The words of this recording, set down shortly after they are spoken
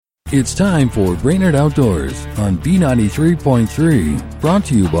It's time for Brainerd Outdoors on B93.3, brought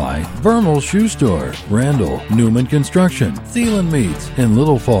to you by Vermal Shoe Store, Randall, Newman Construction, Thielen Meats, and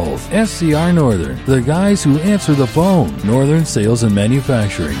Little Falls, SCR Northern, the guys who answer the phone, Northern Sales and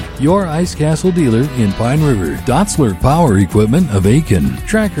Manufacturing, your Ice Castle dealer in Pine River, Dotzler Power Equipment of Aiken,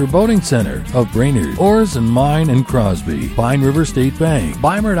 Tracker Boating Center of Brainerd, Oars and Mine and Crosby, Pine River State Bank,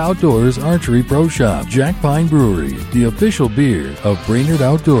 Bimert Outdoors Archery Pro Shop, Jack Pine Brewery, the official beer of Brainerd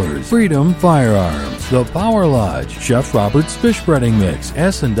Outdoors, Freedom Firearms, The Power Lodge, Chef Robert's Fish Breading Mix,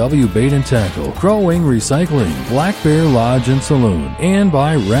 S&W Bait and Tackle, Crow Wing Recycling, Black Bear Lodge and Saloon, and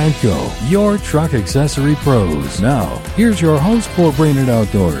by Radco, your truck accessory pros. Now, here's your host for Brainerd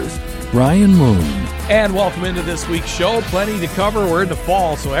Outdoors, Brian Moon. And welcome into this week's show. Plenty to cover. We're in the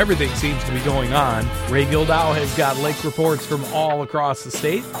fall, so everything seems to be going on. Ray Gildow has got lake reports from all across the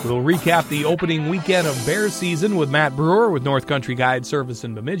state. We'll recap the opening weekend of bear season with Matt Brewer with North Country Guide Service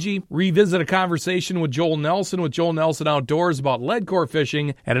in Bemidji. Revisit a conversation with Joel Nelson Outdoors about lead core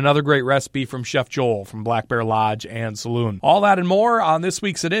fishing, and another great recipe from Chef Joel from Black Bear Lodge and Saloon. All that and more on this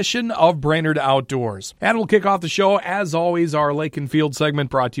week's edition of Brainerd Outdoors. And we'll kick off the show, as always, our Lake and Field segment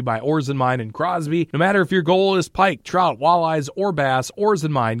brought to you by Oars and Mine in Crosby. No matter if your goal is pike, trout, walleyes, or bass, Oars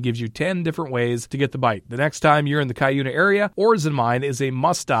and Mine gives you 10 different ways to get the bite. The next time you're in the Cuyuna area, Oars and Mine is a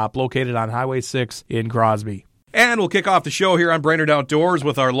must-stop located on Highway 6 in Crosby. And we'll kick off the show here on Brainerd Outdoors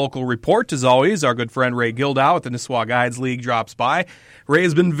with our local report. As always, our good friend Ray Gildow at the Nisswa Guides League drops by. Ray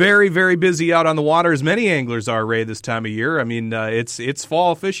has been very, very busy out on the water, as many anglers are, Ray, this time of year. I mean, it's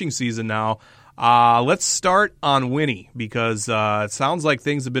fall fishing season now. Let's start on Winnie, because it sounds like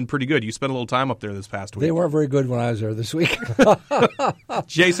things have been pretty good. You spent a little time up there this past week. They weren't very good when I was there this week.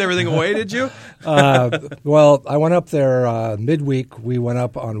 Chase everything away, did you? Well, I went up there midweek. We went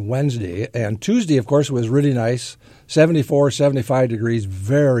up on Wednesday. And Tuesday, of course, was really nice. 74, 75 degrees,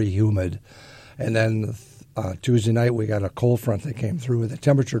 very humid. And then Tuesday night, we got a cold front that came through. The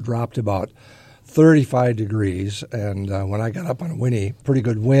temperature dropped about 35 degrees. And when I got up on Winnie, pretty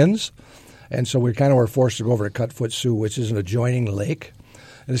good winds. And so we kind of were forced to go over to Cutfoot Sioux, which is an adjoining lake.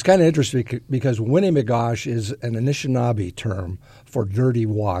 And it's kind of interesting because Winnimagosh is an Anishinaabe term for dirty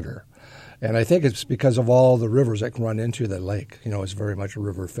water. And I think it's because of all the rivers that can run into the lake. You know, it's very much a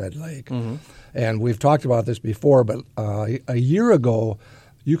river-fed lake. Mm-hmm. And we've talked about this before, but a year ago,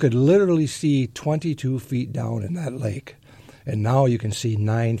 you could literally see 22 feet down in that lake. And now you can see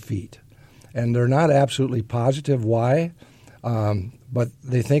 9 feet. And they're not absolutely positive why. But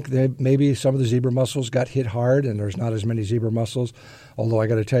they think that maybe some of the zebra mussels got hit hard and there's not as many zebra mussels. Although I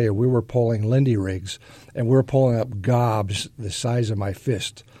got to tell you, we were pulling Lindy rigs and we were pulling up gobs the size of my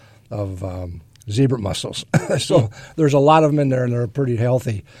fist of zebra mussels. So there's a lot of them in there and they're pretty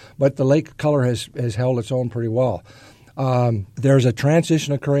healthy. But the lake color has held its own pretty well. There's a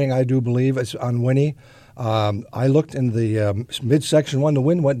transition occurring, I do believe. It's on Winnie. I looked in the midsection when the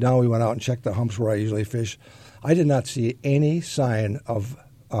wind went down. We went out and checked the humps where I usually fish. I did not see any sign of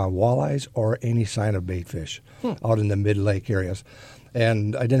walleyes or any sign of baitfish out in the mid-lake areas.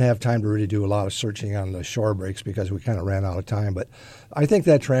 And I didn't have time to really do a lot of searching on the shore breaks because we kind of ran out of time. But I think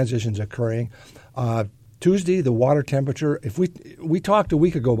that transition's occurring. Tuesday, the water temperature, if we talked a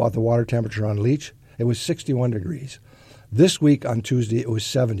week ago about the water temperature on Leech, it was 61 degrees. This week on Tuesday, it was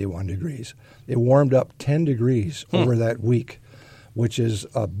 71 degrees. It warmed up 10 degrees over that week, which is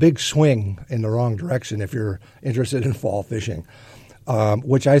a big swing in the wrong direction if you're interested in fall fishing,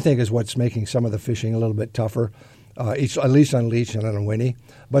 which I think is what's making some of the fishing a little bit tougher, at least on Leech and on Winnie.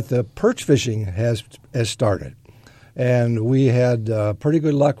 But the perch fishing has started, and we had pretty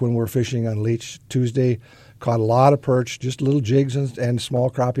good luck when we were fishing on Leech Tuesday. Caught a lot of perch, just little jigs and small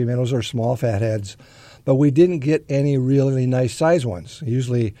crappie minnows or small fatheads. But we didn't get any really nice size ones.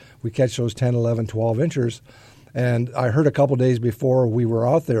 Usually we catch those 10, 11, 12 inchers. And I heard a couple days before we were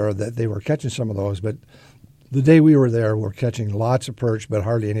out there that they were catching some of those, but the day we were there, we're catching lots of perch, but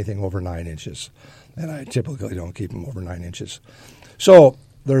hardly anything over 9 inches. And I typically don't keep them over 9 inches. So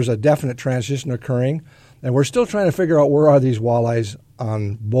there's a definite transition occurring, and we're still trying to figure out where are these walleyes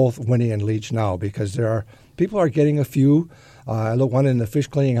on both Winnie and Leech now, because people are getting a few. I looked one in the fish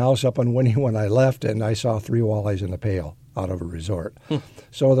cleaning house up on Winnie when I left, and I saw 3 walleyes in the pail out of a resort.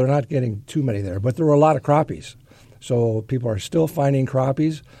 So they're not getting too many there, but there were a lot of crappies. So people are still finding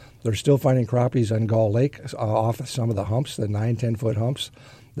crappies. They're still finding crappies on Gull Lake off of some of the humps, the 9, 10-foot humps.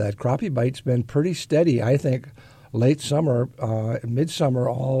 That crappie bite's been pretty steady, I think, late summer, midsummer,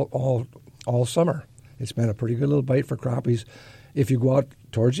 all summer. It's been a pretty good little bite for crappies. If you go out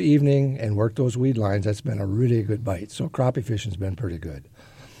towards the evening and work those weed lines, that's been a really good bite. So crappie fishing's been pretty good.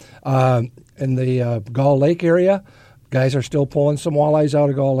 In the Gull Lake area, Guys are still pulling some walleyes out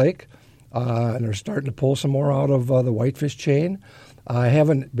of Gull Lake, and they're starting to pull some more out of the whitefish chain. I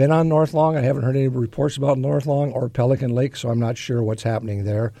haven't been on North Long. I haven't heard any reports about North Long or Pelican Lake, so I'm not sure what's happening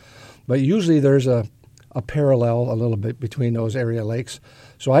there. But usually there's a parallel a little bit between those area lakes.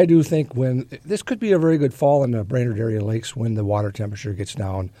 So I do think this could be a very good fall in the Brainerd area lakes when the water temperature gets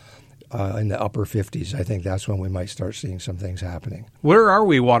down in the upper 50s. I think that's when we might start seeing some things happening. Where are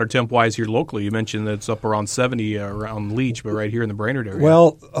we water temp-wise here locally? You mentioned that it's up around 70 around Leech, but right here in the Brainerd area.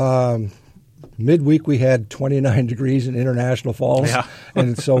 Well, midweek we had 29 degrees in International Falls,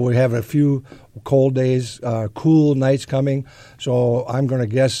 and so we have a few cold days, cool nights coming. So I'm going to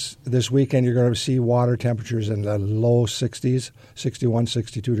guess this weekend you're going to see water temperatures in the low 60s, 61,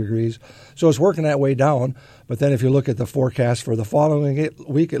 62 degrees. So it's working that way down. But then if you look at the forecast for the following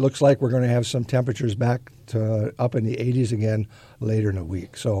week, it looks like we're going to have some temperatures back to up in the 80s again later in the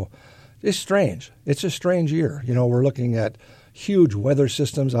week. So it's strange. It's a strange year. You know, we're looking at huge weather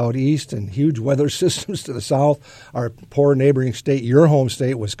systems out east and huge weather systems to the south. Our poor neighboring state, your home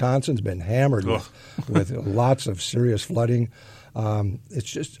state, Wisconsin's been hammered with lots of serious flooding.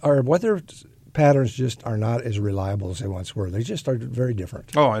 It's just our weather patterns just are not as reliable as they once were. They just are very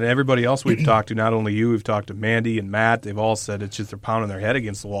different. Oh, and everybody else we've talked to, not only you, we've talked to Mandy and Matt, they've all said it's just they're pounding their head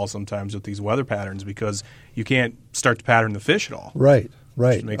against the wall sometimes with these weather patterns because you can't start to pattern the fish at all. Right.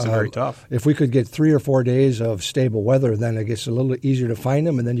 Which makes it very tough. If we could get 3 or 4 days of stable weather, then it gets a little easier to find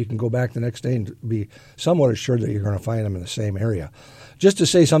them, and then you can go back the next day and be somewhat assured that you're going to find them in the same area. Just to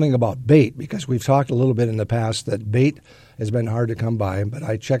say something about bait, because we've talked a little bit in the past that bait has been hard to come by, but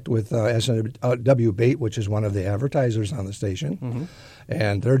I checked with S&W Bait, which is one of the advertisers on the station,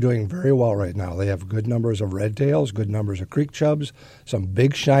 and they're doing very well right now. They have good numbers of red tails, good numbers of creek chubs, some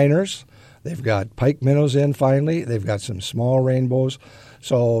big shiners. They've got pike minnows in finally. They've got some small rainbows.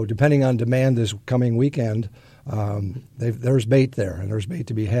 So depending on demand this coming weekend, there's bait there, and there's bait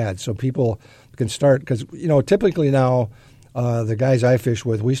to be had. So people can start, because, you know, typically now the guys I fish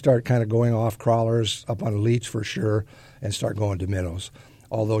with, we start kind of going off crawlers up on Leech for sure and start going to minnows.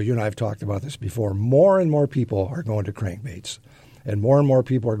 Although you and I have talked about this before, more and more people are going to crankbaits, and more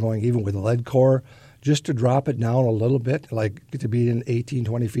people are going even with lead core, just to drop it down a little bit, like to be in 18,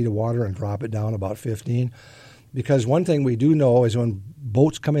 20 feet of water and drop it down about 15. Because one thing we do know is when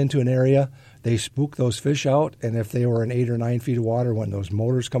boats come into an area, they spook those fish out. And if they were in 8 or 9 feet of water, when those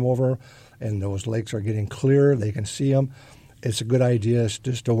motors come over and those lakes are getting clear, they can see them. It's a good idea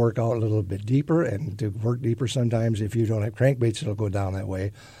just to work out a little bit deeper, and to work deeper sometimes. If you don't have crankbaits, it'll go down that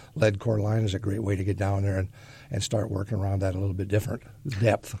way. Lead core line is a great way to get down there and start working around that a little bit different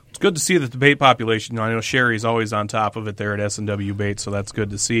depth. It's good to see that the bait population, I know Sherry's always on top of it there at S&W Bait, so that's good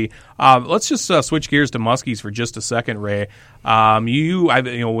to see. Let's just switch gears to muskies for just a second, Ray. When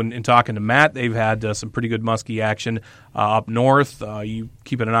in talking to Matt, they've had some pretty good muskie action up north. You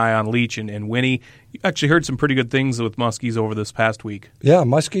keeping an eye on Leech and Winnie. You actually heard some pretty good things with muskies over this past week. Yeah,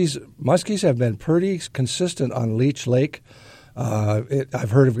 muskies have been pretty consistent on Leech Lake.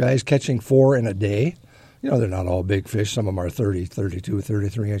 I've heard of guys catching 4 in a day. You know, they're not all big fish. Some of them are 30, 32,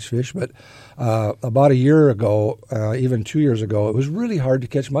 33-inch fish. But about a year ago, even 2 years ago, it was really hard to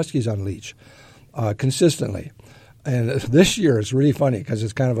catch muskies on Leech consistently. And this year it's really funny because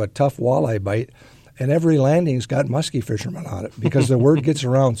it's kind of a tough walleye bite, and every landing's got muskie fishermen on it because the word gets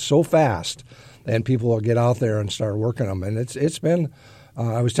around so fast, and people will get out there and start working them. And it's been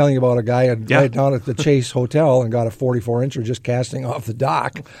I was telling you about a guy right down at the Chase Hotel and got a 44-incher just casting off the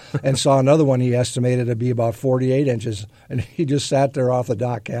dock, and saw another one he estimated to be about 48 inches, and he just sat there off the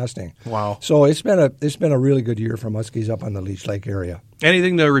dock casting. Wow! So it's been a really good year for muskies up on the Leech Lake area.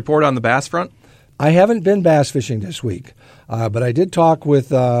 Anything to report on the bass front? I haven't been bass fishing this week, but I did talk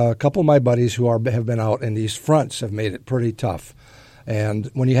with a couple of my buddies who have been out, and these fronts have made it pretty tough. And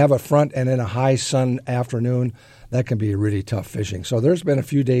when you have a front and in a high sun afternoon, that can be really tough fishing. So there's been a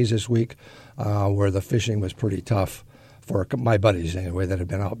few days this week where the fishing was pretty tough for my buddies anyway that have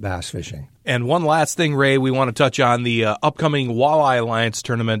been out bass fishing. And one last thing, Ray, we want to touch on the upcoming Walleye Alliance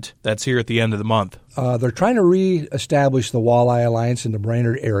tournament that's here at the end of the month. They're trying to reestablish the Walleye Alliance in the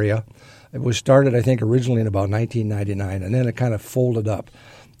Brainerd area. It was started, I think, originally in about 1999, and then it kind of folded up.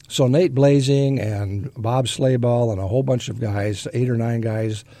 So Nate Blazing and Bob Slayball and a whole bunch of guys, 8 or 9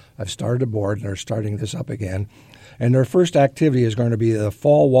 guys, have started a board, and they're starting this up again. And their first activity is going to be the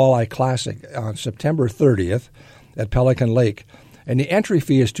Fall Walleye Classic on September 30th at Pelican Lake. And the entry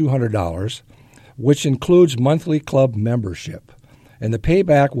fee is $200, which includes monthly club membership. And the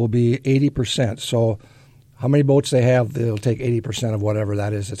payback will be 80%. So how many boats they have, they'll take 80% of whatever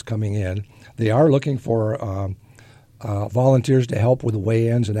that is that's coming in. They are looking for volunteers to help with the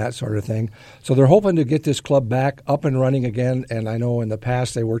weigh-ins and that sort of thing. So they're hoping to get this club back up and running again. And I know in the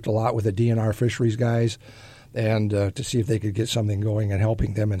past they worked a lot with the DNR fisheries guys and to see if they could get something going and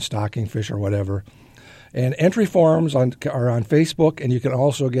helping them in stocking fish or whatever. And entry forms are on Facebook, and you can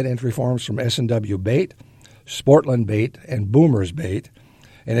also get entry forms from S&W Bait, Sportland Bait, and Boomer's Bait.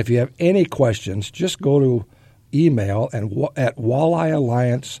 And if you have any questions, just go to email at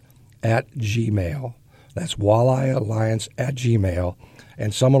walleyealliance@gmail.com. That's walleyealliance@gmail.com,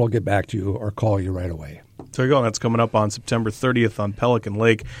 and someone will get back to you or call you right away. So you go. That's coming up on September 30th on Pelican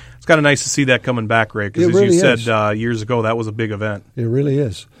Lake. It's kind of nice to see that coming back, Ray, because really you said years ago, that was a big event. It really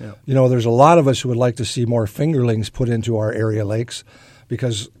is. Yeah. You know, there's a lot of us who would like to see more fingerlings put into our area lakes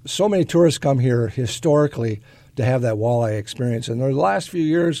because so many tourists come here historically to have that walleye experience. And in the last few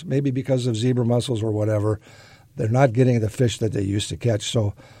years, maybe because of zebra mussels or whatever, they're not getting the fish that they used to catch.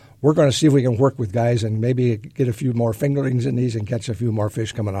 So we're going to see if we can work with guys and maybe get a few more fingerlings in these and catch a few more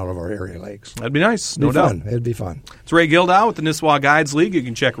fish coming out of our area lakes. That'd be nice, no doubt. It'd be fun. It's Ray Gildow with the Nisswa Guides League. You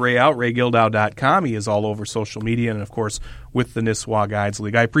can check Ray out, raygildow.com. He is all over social media and, of course, with the Nisswa Guides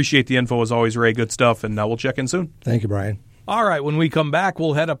League. I appreciate the info as always, Ray. Good stuff, and we'll check in soon. Thank you, Brian. All right, when we come back,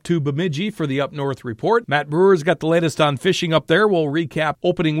 we'll head up to Bemidji for the Up North Report. Matt Brewer's got the latest on fishing up there. We'll recap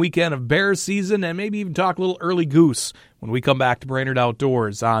opening weekend of bear season and maybe even talk a little early goose when we come back to Brainerd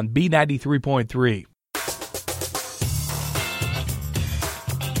Outdoors on B93.3.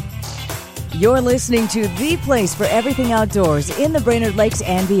 You're listening to the place for everything outdoors in the Brainerd Lakes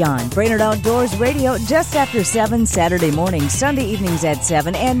and beyond. Brainerd Outdoors Radio just after 7 Saturday mornings, Sunday evenings at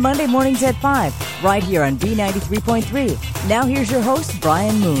 7, and Monday mornings at 5, right here on B93.3. Now here's your host,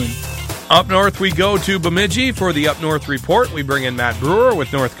 Brian Moon. Up north we go to Bemidji for the Up North Report. We bring in Matt Brewer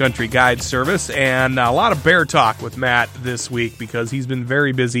with North Country Guide Service, and a lot of bear talk with Matt this week because he's been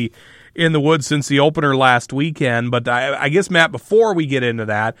very busy in the woods since the opener last weekend. But I guess, Matt, before we get into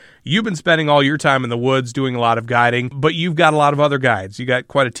that, you've been spending all your time in the woods doing a lot of guiding, but you've got a lot of other guides. You got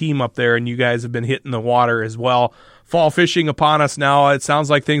quite a team up there, and you guys have been hitting the water as well. Fall fishing upon us now. It sounds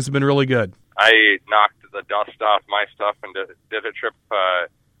like things have been really good. I knocked the dust off my stuff and did a trip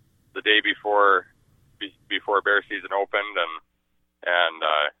the day before bear season opened, and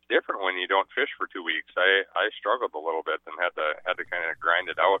different when you don't fish for 2 weeks. I struggled a little bit and had to kind of grind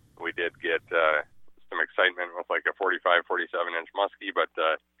it out. We did get some excitement with like a 45, 47-inch muskie, but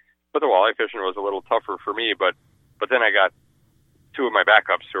the walleye fishing was a little tougher for me. But then I got two of my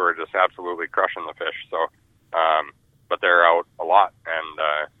backups who are just absolutely crushing the fish. So, but they're out a lot,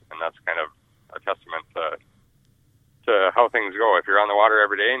 and that's kind of a testament to how things go. If you're on the water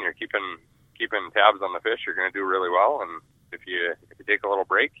every day and you're keeping tabs on the fish, you're going to do really well. And if you take a little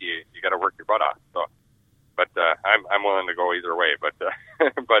break, you got to work your butt off. So, but I'm willing to go either way. But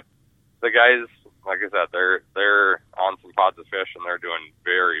but the guys, like I said, they're on some pods of fish and they're doing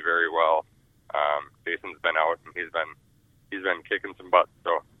very, very well. Jason's been out and he's been kicking some butt.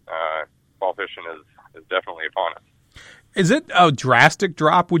 So fall fishing is definitely upon us. Is it a drastic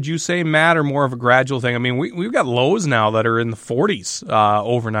drop, would you say, Matt, or more of a gradual thing? I mean, we've got lows now that are in the 40s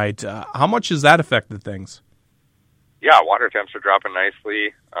overnight. How much has that affected things? Yeah, water temps are dropping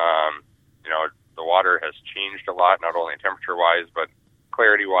nicely. The water has changed a lot, not only temperature-wise, but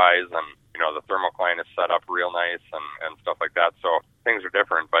clarity-wise, and, the thermocline is set up real nice and stuff like that. So things are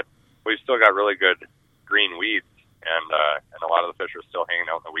different, but we've still got really good green weeds, and a lot of the fish are still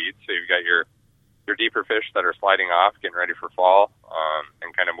hanging out in the weeds. So you've got your deeper fish that are sliding off, getting ready for fall,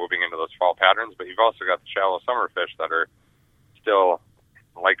 and kind of moving into those fall patterns. But you've also got the shallow summer fish that are still,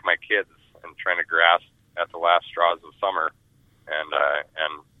 like my kids, and trying to grasp at the last straws of summer. And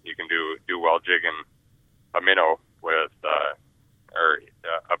you can do well jigging a minnow with or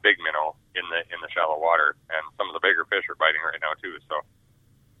a big minnow in the shallow water. And some of the bigger fish are biting right now too. So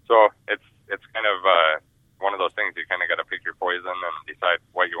it's kind of one of those things. You kind of got to pick your poison and decide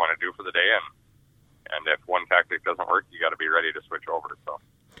what you want to do for the day. And if one tactic doesn't work, you got to be ready to switch over. So.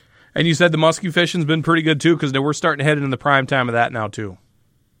 And you said the muskie fishing's been pretty good too, because we're starting to head into the prime time of that now too.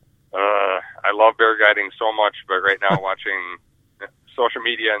 I love bear guiding so much, but right now watching social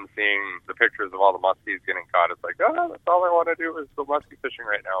media and seeing the pictures of all the muskies getting caught, it's like, that's all I want to do is go muskie fishing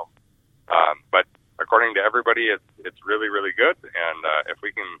right now. But according to everybody, it's really, really good. And if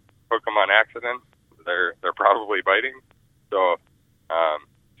we can hook them on accident, they're probably biting. So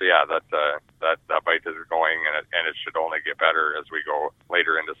yeah, that bite is going, and it should only get better as we go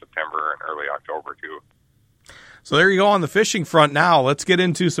later into September and early October too. So there you go on the fishing front. Now let's get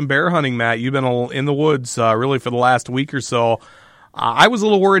into some bear hunting, Matt. You've been in the woods really for the last week or so. I was a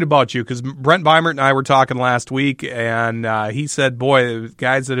little worried about you because Brent Beimert and I were talking last week, and he said, boy,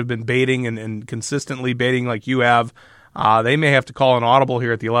 guys that have been baiting and consistently baiting like you have, they may have to call an audible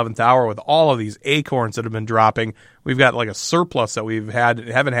here at the 11th hour with all of these acorns that have been dropping. We've got like a surplus that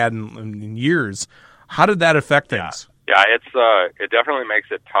haven't had in years. How did that affect things? Yeah, it definitely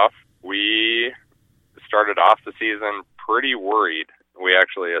makes it tough. We started off the season pretty worried. We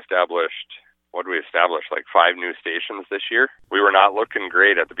actually established like 5 new stations this year. We were not looking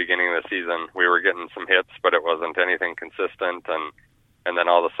great at the beginning of the season. We were getting some hits, but it wasn't anything consistent. And then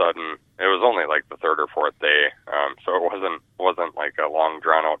all of a sudden, it was only like the 3rd or 4th day, so it wasn't like a long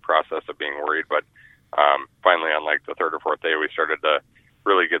drawn out process of being worried. But finally, on like the 3rd or 4th day, we started to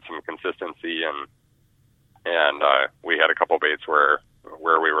really get some consistency, and we had a couple baits where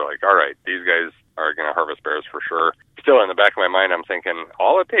we were like, all right, these guys are going to harvest bears for sure. Still in the back of my mind, I'm thinking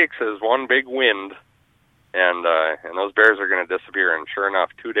all it takes is one big wind, and those bears are going to disappear. And sure enough,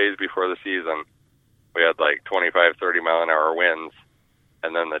 2 days before the season, we had like 25, 30 mile an hour winds.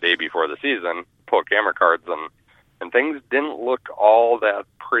 And then the day before the season, pulled camera cards, and things didn't look all that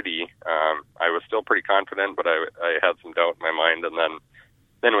pretty. I was still pretty confident, but I had some doubt in my mind. And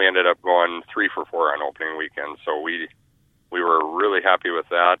then we ended up going 3 for 4 on opening weekend. So we were really happy with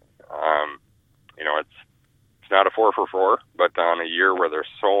that. It's not a 4 for 4, but on a year where there's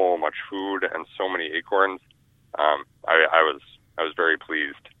so much food and so many acorns, I was very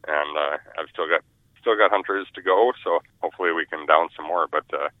pleased, and I've still got hunters to go, so hopefully we can down some more. But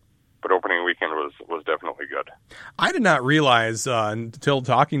opening weekend was definitely good. I did not realize until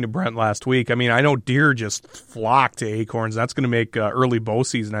talking to Brent last week. I mean, I know deer just flock to acorns. That's going to make early bow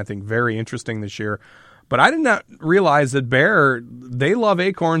season, I think, very interesting this year. But I did not realize that bear, they love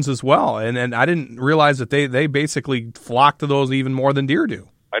acorns as well. And I didn't realize that they basically flock to those even more than deer do.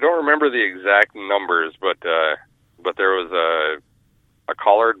 I don't remember the exact numbers, but there was a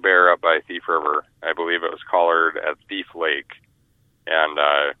collared bear up by Thief River. I believe it was collared at Thief Lake.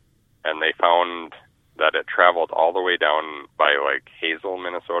 And they found that it traveled all the way down by like Hazel,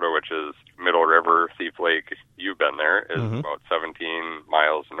 Minnesota, which is Middle River. Thief Lake, you've been there, is about 17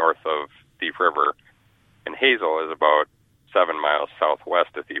 miles north of Thief River. And Hazel is about 7 miles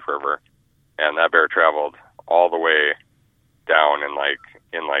southwest of Thief River, and that bear traveled all the way down in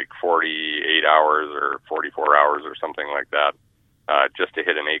like 48 hours or 44 hours or something like that, just to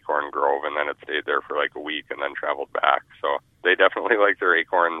hit an acorn grove, and then it stayed there for like a week and then traveled back. So they definitely like their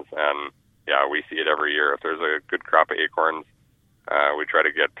acorns, and yeah, we see it every year. If there's a good crop of acorns,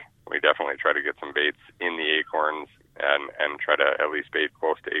 we definitely try to get some baits in the acorns and try to at least bait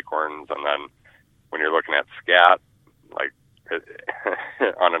close to acorns. And then when you're looking at scat, like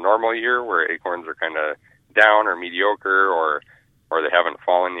on a normal year where acorns are kind of down or mediocre or they haven't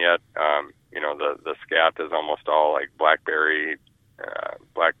fallen yet, the scat is almost all like blackberries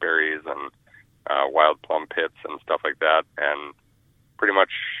and wild plum pits and stuff like that. And pretty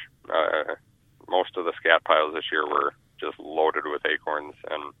much most of the scat piles this year were just loaded with acorns,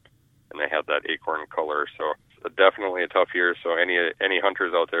 and they had that acorn color. So it's definitely a tough year. So any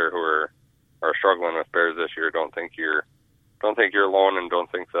hunters out there who are struggling with bears this year, don't think you're alone, and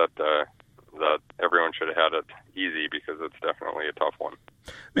don't think that everyone should have had it easy, because it's definitely a tough one.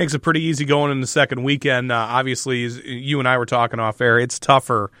 Makes it pretty easy going in the second weekend. Obviously, as you and I were talking off air, it's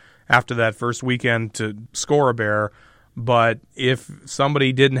tougher after that first weekend to score a bear. But if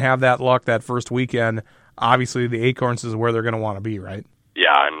somebody didn't have that luck that first weekend, obviously the acorns is where they're going to want to be, right?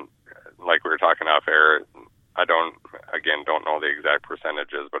 Yeah, and like we were talking off air, I don't know the exact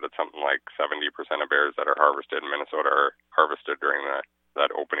percentages, but it's something like 70% of bears that are harvested in Minnesota are harvested during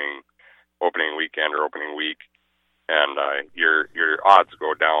that opening weekend or opening week, and your odds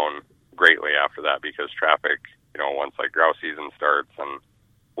go down greatly after that, because traffic, once like grouse season starts and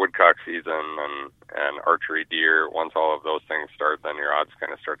woodcock season and archery deer, once all of those things start, then your odds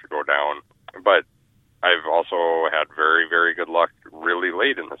kind of start to go down. But I've also had very, very good luck really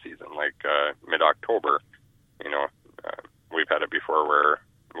late in the season, like mid-October. We've had it before where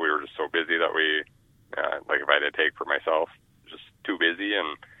we were just so busy that we, like if I had to take for myself, just too busy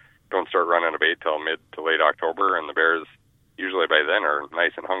and don't start running a bait till mid to late October, and the bears usually by then are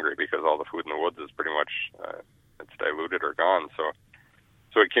nice and hungry because all the food in the woods is pretty much it's diluted or gone. So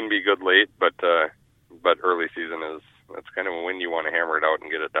it can be good late, but early season that's kind of when you want to hammer it out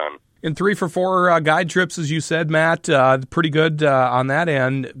and get it done. In 3 for 4 guide trips, as you said, Matt, pretty good on that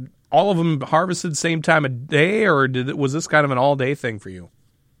end. All of them harvested same time of day, or was this kind of an all-day thing for you?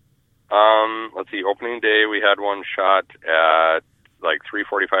 Let's see. Opening day, we had one shot at like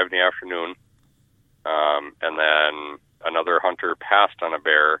 3:45 in the afternoon, and then another hunter passed on a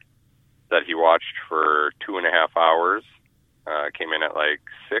bear that he watched for 2.5 hours came in at like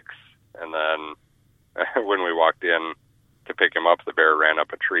 6, and then when we walked in to pick him up, the bear ran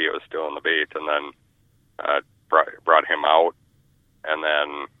up a tree. It was still in the bait, and then brought him out. And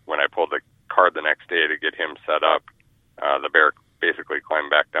then when I pulled the card the next day to get him set up, the bear basically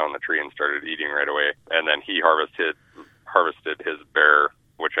climbed back down the tree and started eating right away. And then he harvested his bear,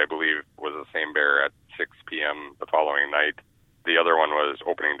 which I believe was the same bear, at 6 p.m. the following night. The other one was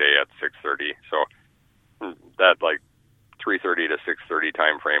opening day at 6:30. So that like 3:30 to 6:30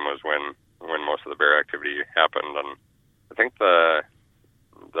 time frame was when most of the bear activity happened. And I think the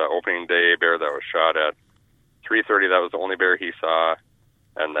opening day bear that was shot at 3:30, that was the only bear he saw.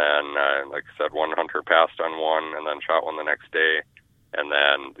 And then, like I said, one hunter passed on one and then shot one the next day. And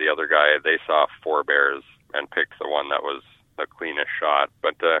then the other guy, they saw 4 bears and picked the one that was the cleanest shot.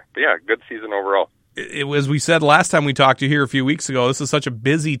 But yeah, good season overall. As we said last time we talked to you here a few weeks ago, this is such a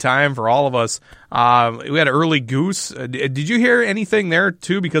busy time for all of us. We had early goose. Did you hear anything there,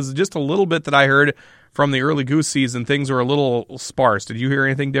 too? Because just a little bit that I heard from the early goose season, things were a little sparse. Did you hear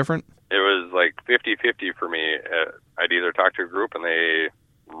anything different? It was like 50-50 for me. I'd either talk to a group and they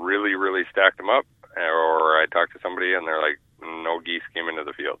really, really stacked them up, or I talked to somebody and they're like, no geese came into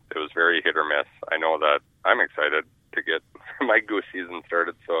the field. It was very hit or miss. I know that I'm excited to get my goose season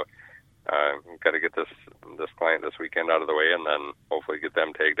started, so got to get this client this weekend out of the way, and then hopefully get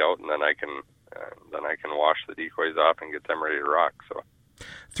them tagged out, and then I can wash the decoys off and get them ready to rock. So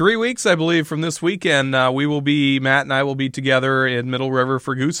 3 weeks, I believe, from this weekend, Matt and I will be together in Middle River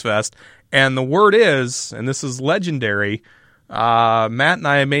for Goose Fest, and the word is, and this is legendary, Matt and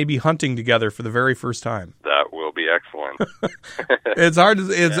I may be hunting together for the very first time. That will be excellent. It's hard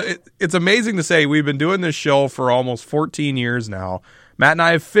to, it's amazing to say we've been doing this show for almost 14 years now. Matt and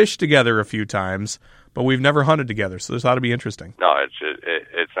I have fished together a few times, but we've never hunted together, so this ought to be interesting. No,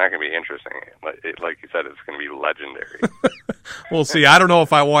 it's not going to be interesting. Like you said, it's going to be legendary. We'll see. I don't know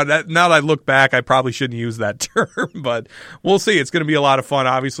if I want that. Now that I look back, I probably shouldn't use that term, but we'll see. It's going to be a lot of fun.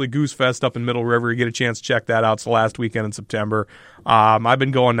 Obviously, Goose Fest up in Middle River. You get a chance to check that out. It's the last weekend in September. I've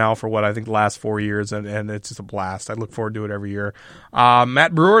been going now for I think the last 4 years, and it's just a blast. I look forward to it every year.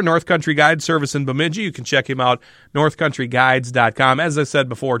 Matt Brewer, North Country Guide Service in Bemidji. You can check him out, northcountryguides.com. As I said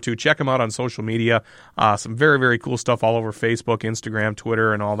before, too, check him out on social media. Some very, very cool stuff all over Facebook, Instagram,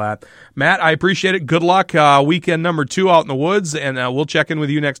 Twitter, and all that. Matt, I appreciate it. Good luck weekend number 2 out in the woods, and we'll check in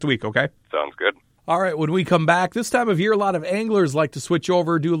with you next week, okay? Sounds good. All right, when we come back, this time of year, a lot of anglers like to switch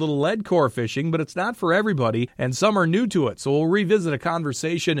over, do a little lead core fishing, but it's not for everybody, and some are new to it. So we'll revisit a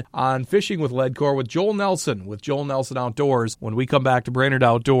conversation on fishing with lead core with Joel Nelson, with Joel Nelson Outdoors, when we come back to Brainerd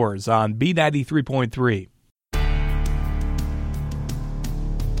Outdoors on B93.3.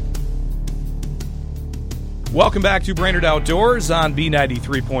 Welcome back to Brainerd Outdoors on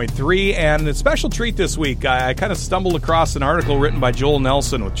B93.3, and a special treat this week. I kind of stumbled across an article written by Joel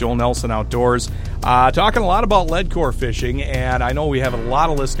Nelson with Joel Nelson Outdoors, talking a lot about lead core fishing, and I know we have a lot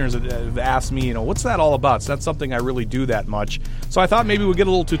of listeners that have asked me, what's that all about? It's not something I really do that much, so I thought maybe we'd get a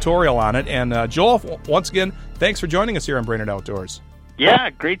little tutorial on it, and Joel, once again, thanks for joining us here on Brainerd Outdoors. Yeah,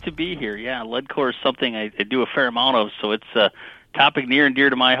 great to be here. Yeah, lead core is something I do a fair amount of, so it's topic near and dear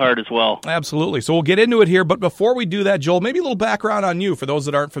to my heart as well. Absolutely. So we'll get into it here, but before we do that, Joel, maybe a little background on you for those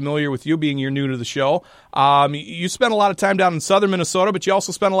that aren't familiar with you, being you're new to the show. You spent a lot of time down in southern Minnesota, but you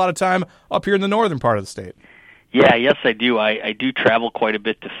also spent a lot of time up here in the northern part of the state. Yeah, yes, I do. I do travel quite a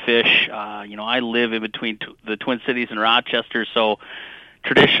bit to fish. I live in between the Twin Cities and Rochester, so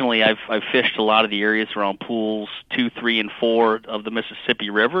traditionally I've fished a lot of the areas around pools 2, 3, and 4 of the Mississippi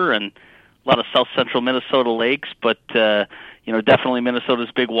River, and a lot of south central Minnesota lakes, but definitely Minnesota's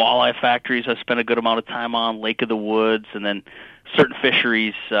big walleye factories I spent a good amount of time on, Lake of the Woods, and then certain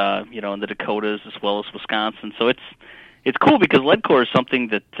fisheries, in the Dakotas as well as Wisconsin. So it's cool because lead core is something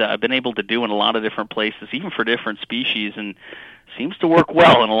that I've been able to do in a lot of different places, even for different species, and seems to work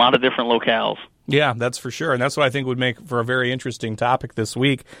well in a lot of different locales. Yeah, that's for sure, and that's what I think would make for a very interesting topic this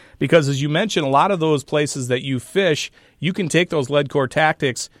week, because as you mentioned, a lot of those places that you fish, you can take those lead core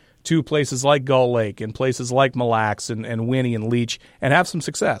tactics to places like Gull Lake and places like Mille Lacs and Winnie and Leech and have some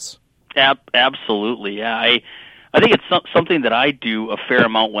success. Absolutely, yeah. I think it's something that I do a fair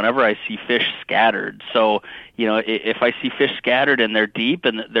amount whenever I see fish scattered. So, if I see fish scattered and they're deep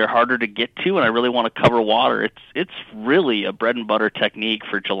and they're harder to get to and I really want to cover water, it's really a bread and butter technique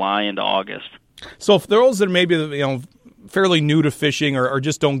for July into August. So for those that are maybe, fairly new to fishing or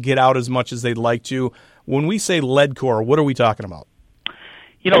just don't get out as much as they'd like to, when we say lead core, what are we talking about?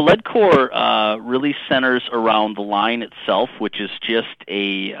 Lead core really centers around the line itself, which is just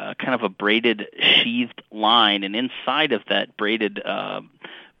a kind of a braided sheathed line, and inside of that braided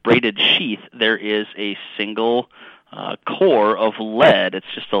sheath there is a single core of lead. It's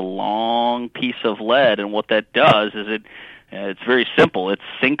just a long piece of lead, and what that does is it's very simple. It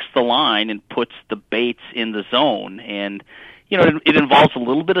sinks the line and puts the baits in the zone, and it involves a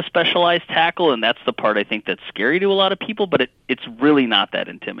little bit of specialized tackle, and that's the part I think that's scary to a lot of people, but it's really not that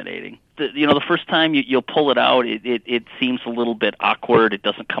intimidating. The first time you'll pull it out, it seems a little bit awkward. It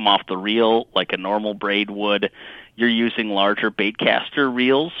doesn't come off the reel like a normal braid would. You're using larger bait caster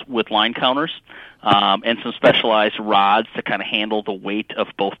reels with line counters and some specialized rods to kind of handle the weight of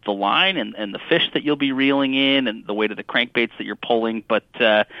both the line and the fish that you'll be reeling in and the weight of the crankbaits that you're pulling. But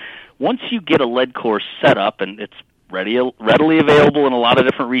once you get a lead core set up, and it's readily available in a lot of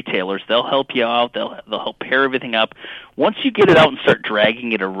different retailers, they'll help you out. They'll help pair everything up. Once you get it out and start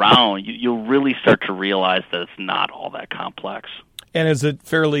dragging it around, you'll really start to realize that it's not all that complex. And is it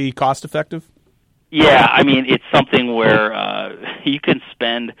fairly cost effective? Yeah, I mean, it's something where you can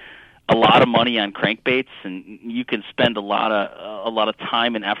spend a lot of money on crankbaits, and you can spend a lot of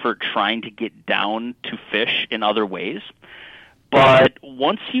time and effort trying to get down to fish in other ways. But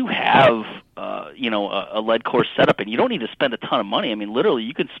once you have a lead core setup, and you don't need to spend a ton of money. I mean, literally,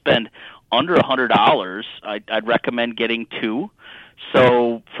 you can spend under $100. I'd recommend getting 2.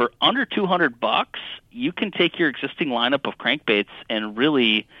 So for under $200, you can take your existing lineup of crankbaits and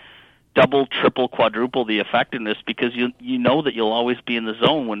really double, triple, quadruple the effectiveness, because you know that you'll always be in the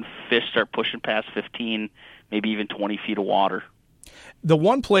zone when fish start pushing past 15, maybe even 20 feet of water. The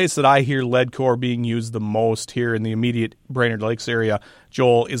one place that I hear lead core being used the most here in the immediate Brainerd Lakes area,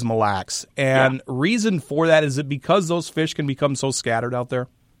 Joel, is Mille Lacs. And reason for that, is it because those fish can become so scattered out there?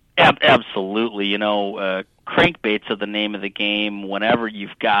 Absolutely. Crankbaits are the name of the game whenever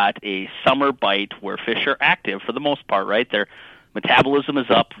you've got a summer bite where fish are active for the most part, right? Their metabolism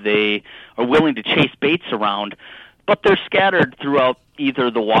is up. They are willing to chase baits around, but they're scattered throughout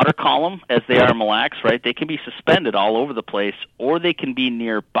either the water column, as they are Mille Lacs, right? They can be suspended all over the place, or they can be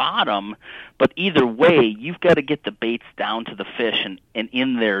near bottom. But either way, you've got to get the baits down to the fish and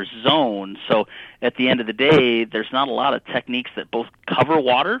in their zone. So at the end of the day, there's not a lot of techniques that both cover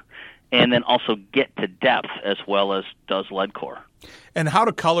water and then also get to depth as well as does lead core. And how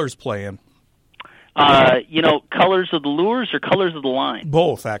do colors play in? Colors of the lures or colors of the line?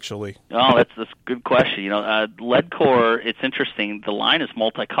 Both, actually. Oh, that's a good question. Lead core, it's interesting. The line is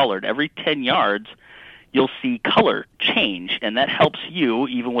multicolored. Every 10 yards, you'll see color change, and that helps you,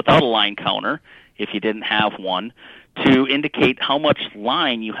 even without a line counter, if you didn't have one, to indicate how much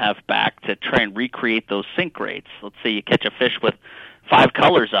line you have back to try and recreate those sink rates. Let's say you catch a fish with 5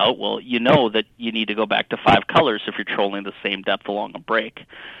 colors out. Well, you know that you need to go back to 5 colors if you're trolling the same depth along a break.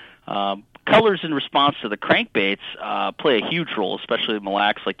 Colors in response to the crankbaits play a huge role, especially Mille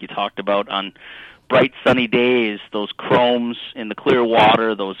Lacs, like you talked about, on bright sunny days. Those chromes in the clear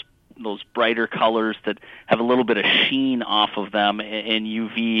water, those brighter colors that have a little bit of sheen off of them, and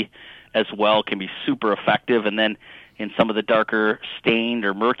UV as well can be super effective. And then in some of the darker stained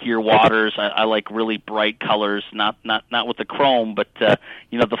or murkier waters, I like really bright colors, not with the chrome, but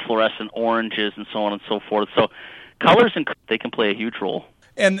the fluorescent oranges and so on and so forth. So colors, they can play a huge role.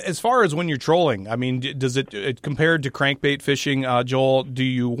 And as far as when you're trolling, I mean, does it compared to crankbait fishing, Joel, do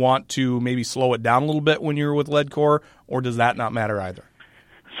you want to maybe slow it down a little bit when you're with lead core, or does that not matter either?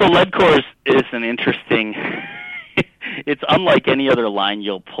 So lead core is an interesting it's unlike any other line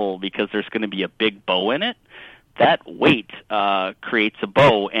you'll pull, because there's going to be a big bow in it. That weight creates a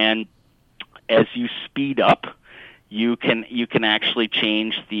bow, and as you speed up, you can actually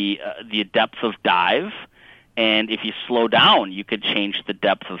change the depth of dive. And if you slow down, you could change the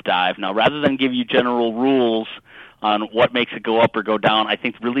depth of dive. Now, rather than give you general rules on what makes it go up or go down, I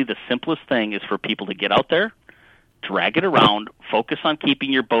think really the simplest thing is for people to get out there, drag it around, focus on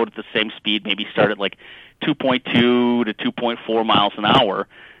keeping your boat at the same speed, maybe start at like 2.2 to 2.4 miles an hour,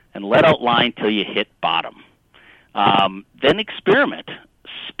 and let out line till you hit bottom. Then experiment.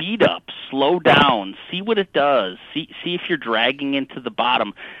 Speed up, slow down, see what it does, see if you're dragging into the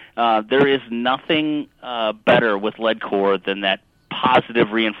bottom. There is nothing better with lead core than that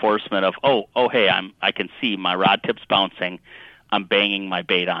positive reinforcement of, hey, I can see my rod tip's bouncing, I'm banging my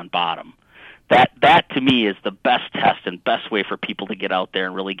bait on bottom. That to me is the best test and best way for people to get out there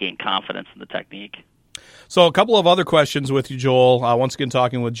and really gain confidence in the technique. So a couple of other questions with you, Joel. Once again,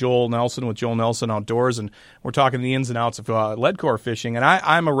 talking with Joel Nelson with Joel Nelson Outdoors, and we're talking the ins and outs of lead core fishing. And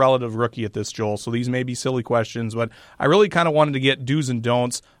I'm a relative rookie at this, Joel, so these may be silly questions, but I really kind of wanted to get do's and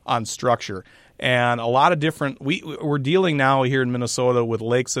don'ts on structure. And a lot of different we're dealing now here in Minnesota with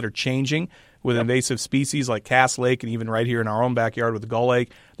lakes that are changing with invasive species like Cass Lake, and even right here in our own backyard with the Gull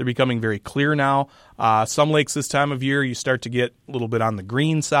Lake. They're becoming very clear now. Some lakes this time of year, you start to get a little bit on the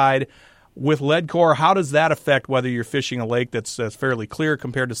green side. with lead core, how does that affect whether you're fishing a lake that's fairly clear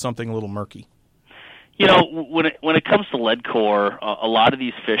compared to something a little murky? When it comes to lead core, a lot of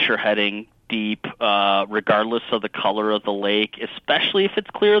these fish are heading deep, regardless of the color of the lake. Especially if it's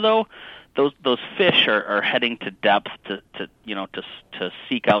clear, though, those fish are heading to depth to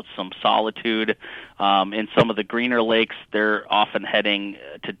seek out some solitude. In some of the greener lakes, they're often heading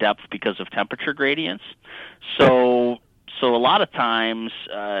to depth because of temperature gradients. So a lot of times,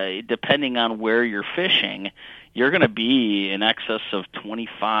 depending on where you're fishing, you're going to be in excess of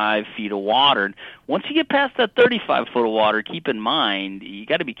 25 feet of water. And once you get past that 35 foot of water, keep in mind, you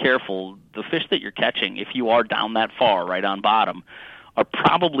got to be careful. The fish that you're catching, if you are down that far, right on bottom, are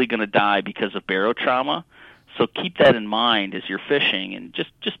probably going to die because of barotrauma. So keep that in mind as you're fishing, and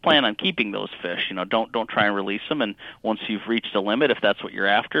just plan on keeping those fish. Don't try and release them. And once you've reached a limit, if that's what you're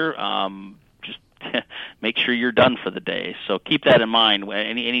after, just make sure you're done for the day. So keep that in mind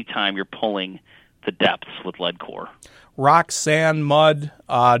any time you're pulling the depths with lead core. Rock, sand, mud,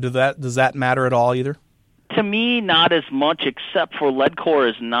 does that matter at all either? To me, not as much, except for lead core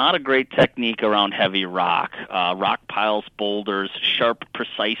is not a great technique around heavy rock. Rock piles, boulders, sharp,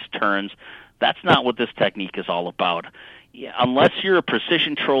 precise turns. That's not what this technique is all about. Unless you're a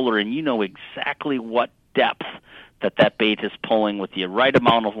precision troller and you know exactly what depth that bait is pulling with the right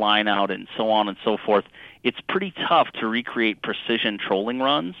amount of line out and so on and so forth, it's pretty tough to recreate precision trolling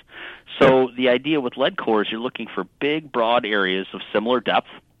runs. So the idea with lead core is you're looking for big, broad areas of similar depth,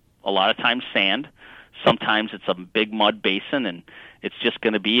 a lot of times sand. Sometimes it's a big mud basin, and it's just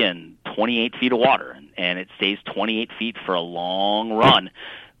going to be in 28 feet of water, and it stays 28 feet for a long run.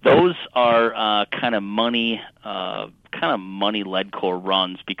 Those are kind of money lead core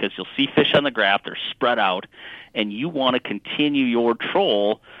runs, because you'll see fish on the graph, they're spread out, and you want to continue your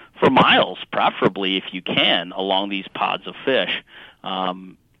troll for miles, preferably if you can, along these pods of fish.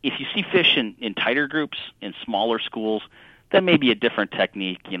 If you see fish in tighter groups, in smaller schools, that may be a different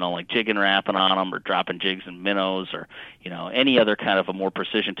technique, like jigging, wrapping on them, or dropping jigs and minnows, or any other kind of a more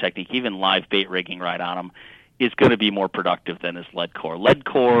precision technique. Even live bait rigging right on them is going to be more productive than is lead core. Lead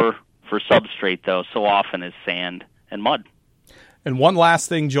core for substrate, though, so often is sand and mud. And one last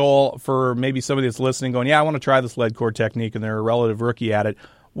thing, Joel, for maybe somebody that's listening going, I want to try this lead core technique, and they're a relative rookie at it.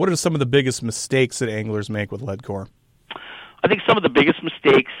 What are some of the biggest mistakes that anglers make with lead core? I think some of the biggest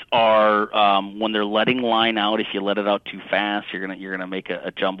mistakes are when they're letting line out. If you let it out too fast, you're gonna make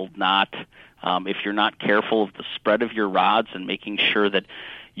a jumbled knot. If you're not careful of the spread of your rods and making sure that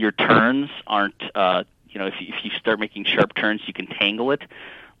your turns aren't, if you start making sharp turns, you can tangle it.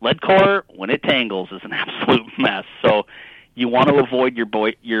 Lead core, when it tangles, is an absolute mess. So you want to avoid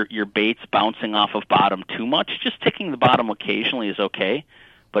your baits bouncing off of bottom too much. Just ticking the bottom occasionally is okay.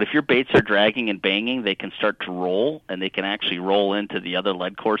 But if your baits are dragging and banging, they can start to roll, and they can actually roll into the other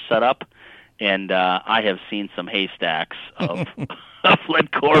lead core setup. And I have seen some haystacks of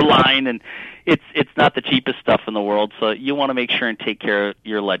lead core line, and it's not the cheapest stuff in the world. So you want to make sure and take care of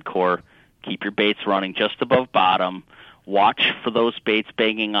your lead core. Keep your baits running just above bottom. Watch for those baits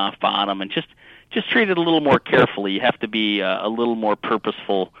banging off bottom, and just treat it a little more carefully. You have to be a little more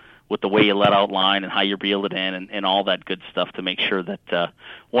purposeful with the way you let out line and how you reel it in, and all that good stuff to make sure that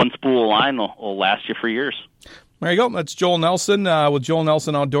one spool of line will last you for years. There you go. That's Joel Nelson with Joel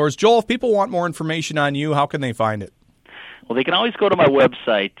Nelson Outdoors. Joel, if people want more information on you, how can they find it? Well, they can always go to my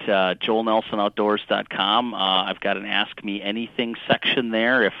website, joelnelsonoutdoors.com. I've got an Ask Me Anything section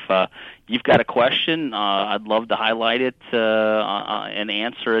there. If you've got a question, I'd love to highlight it and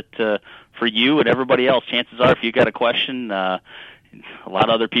answer it for you and everybody else. Chances are, if you've got a question, a lot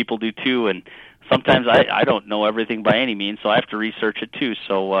of other people do too, and sometimes I don't know everything by any means, so I have to research it too.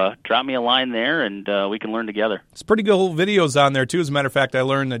 So drop me a line there, and we can learn together. It's pretty cool videos on there too. As a matter of fact, I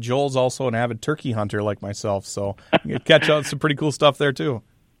learned that Joel's also an avid turkey hunter like myself, so you can catch out some pretty cool stuff there too.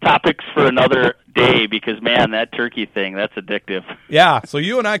 Topics for another day, because, man, that turkey thing, that's addictive. Yeah, so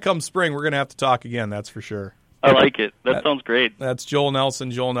you and I come spring, we're going to have to talk again, that's for sure. I like it. That sounds great. That's Joel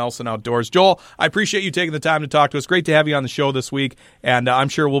Nelson Outdoors. Joel, I appreciate you taking the time to talk to us. Great to have you on the show this week, and I'm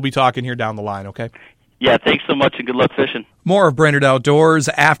sure we'll be talking here down the line, okay? Yeah, thanks so much, and good luck fishing. More of Brainerd Outdoors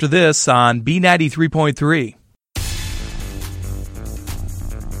after this on B93.3.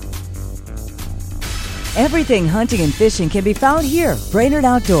 Everything hunting and fishing can be found here, Brainerd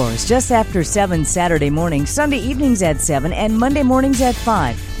Outdoors, just after 7 Saturday mornings, Sunday evenings at 7, and Monday mornings at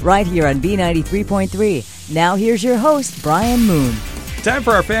 5, right here on B93.3. Now here's your host, Brian Moon. Time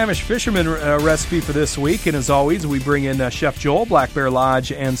for our famished fisherman recipe for this week, and as always, we bring in Chef Joel, Black Bear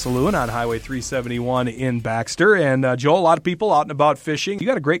Lodge and Saloon on Highway 371 in Baxter. And Joel, a lot of people out and about fishing. You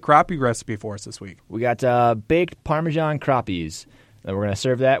got a great crappie recipe for us this week. We got baked Parmesan crappies. Then we're going to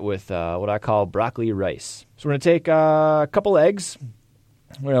serve that with what I call broccoli rice. So we're going to take a couple eggs.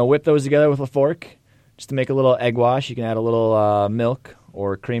 We're going to whip those together with a fork just to make a little egg wash. You can add a little milk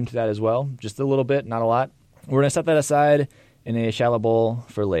or cream to that as well, just a little bit, not a lot. We're going to set that aside in a shallow bowl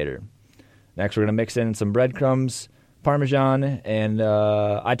for later. Next, we're going to mix in some breadcrumbs, Parmesan, and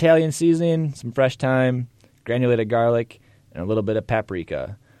Italian seasoning, some fresh thyme, granulated garlic, and a little bit of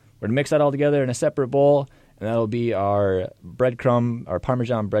paprika. We're going to mix that all together in a separate bowl, and that'll be our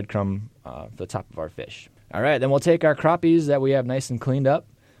Parmesan breadcrumb for the top of our fish. All right, then we'll take our crappies that we have nice and cleaned up.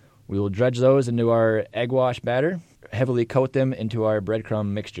 We will dredge those into our egg wash batter, heavily coat them into our breadcrumb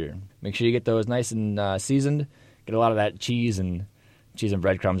mixture. Make sure you get those nice and seasoned. Get a lot of that cheese and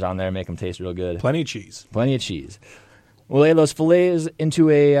breadcrumbs on there, make them taste real good. Plenty of cheese. Plenty of cheese. We'll lay those fillets into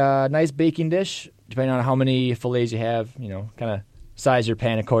a nice baking dish, depending on how many fillets you have, kind of size your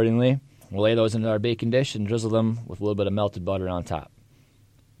pan accordingly. We'll lay those into our baking dish and drizzle them with a little bit of melted butter on top.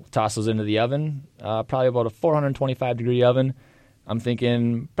 We'll toss those into the oven, probably about a 425-degree oven. I'm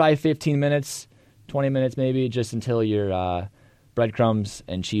thinking probably 15 minutes, 20 minutes maybe, just until your breadcrumbs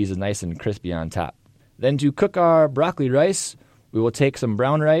and cheese is nice and crispy on top. Then to cook our broccoli rice, we will take some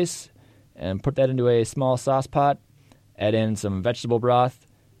brown rice and put that into a small sauce pot, add in some vegetable broth,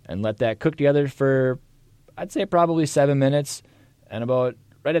 and let that cook together for, I'd say, probably 7 minutes. And about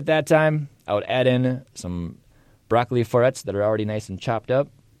right at that time, I would add in some broccoli florets that are already nice and chopped up.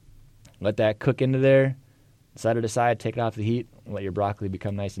 Let that cook into there. Set it aside, take it off the heat, and let your broccoli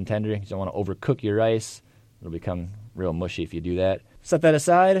become nice and tender. You don't want to overcook your rice. It'll become real mushy if you do that. Set that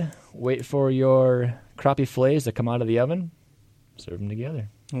aside. Wait for your crappie fillets to come out of the oven. Serve them together.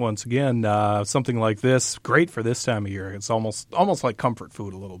 Once again, something like this, great for this time of year. It's almost like comfort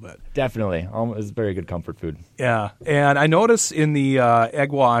food a little bit. Definitely. It's very good comfort food. Yeah, and I notice in the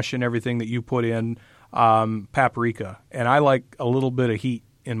egg wash and everything that you put in paprika, and I like a little bit of heat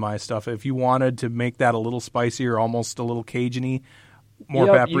in my stuff. If you wanted to make that a little spicier, almost a litle Cajun-y, more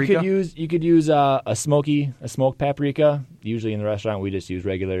paprika. You could use a smoked paprika. Usually in the restaurant, we just use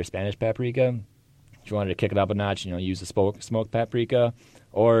regular Spanish paprika. If you wanted to kick it up a notch, use the smoked paprika.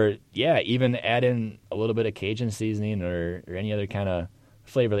 Or, even add in a little bit of Cajun seasoning or any other kind of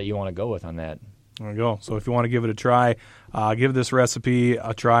flavor that you want to go with on that. There we go. So if you want to give it a try, give this recipe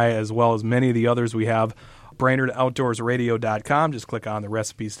a try as well as many of the others we have. BrainerdOutdoorsRadio.com. Just click on the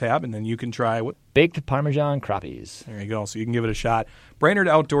recipes tab, and then you can try baked Parmesan crappies. There you go. So you can give it a shot.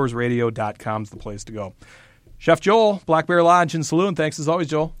 BrainerdOutdoorsRadio.com is the place to go. Chef Joel, Black Bear Lodge and Saloon. Thanks as always,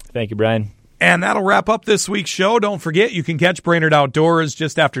 Joel. Thank you, Brian. And that'll wrap up this week's show. Don't forget, you can catch Brainerd Outdoors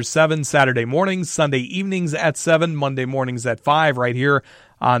just after 7 Saturday mornings, Sunday evenings at 7, Monday mornings at 5 right here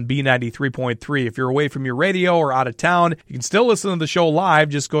on B93.3. If you're away from your radio or out of town, you can still listen to the show live.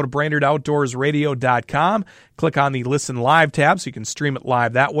 Just go to BrainerdOutdoorsRadio.com, click on the Listen Live tab so you can stream it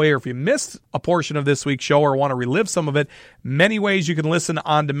live that way. Or if you missed a portion of this week's show or want to relive some of it, many ways you can listen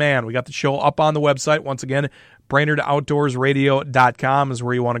on demand. We got the show up on the website. Once again, BrainerdOutdoorsRadio.com is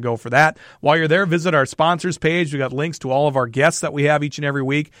where you want to go for that. While you're there, visit our sponsors page. We got links to all of our guests that we have each and every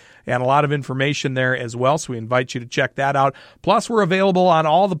week and a lot of information there as well, so we invite you to check that out. Plus, we're available on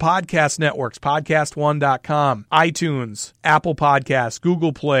all the podcast networks, PodcastOne.com, iTunes, Apple Podcasts,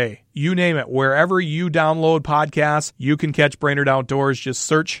 Google Play, you name it. Wherever you download podcasts, you can catch Brainerd Outdoors. Just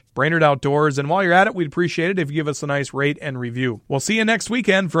search Brainerd Outdoors. And while you're at it, we'd appreciate it if you give us a nice rate and review. We'll see you next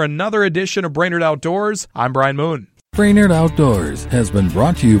weekend for another edition of Brainerd Outdoors. I'm Brian Moon. Brainerd Outdoors has been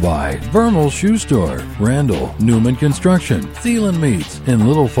brought to you by Vermal Shoe Store, Randall, Newman Construction, Thielen Meats, in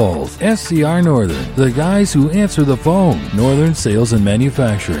Little Falls, SCR Northern, the guys who answer the phone, Northern Sales and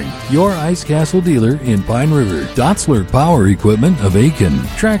Manufacturing, your Ice Castle dealer in Pine River, Dotzler Power Equipment of Aiken,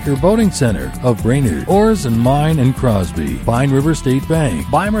 Tracker Boating Center of Brainerd, Oars and Mine and Crosby, Pine River State Bank,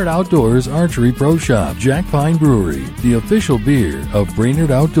 Beimert Outdoors Archery Pro Shop, Jack Pine Brewery, the official beer of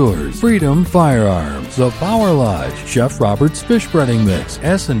Brainerd Outdoors, Freedom Firearms, The Power Lodge, Chef Robert's Fish Breading Mix,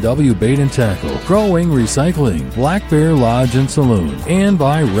 S&W Bait and Tackle, Crow Wing Recycling, Black Bear Lodge and Saloon, and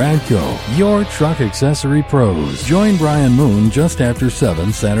by Radco, your truck accessory pros. Join Brian Moon just after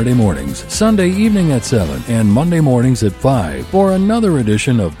 7 Saturday mornings, Sunday evening at 7, and Monday mornings at 5 for another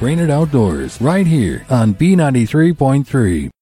edition of Brainerd Outdoors right here on B93.3.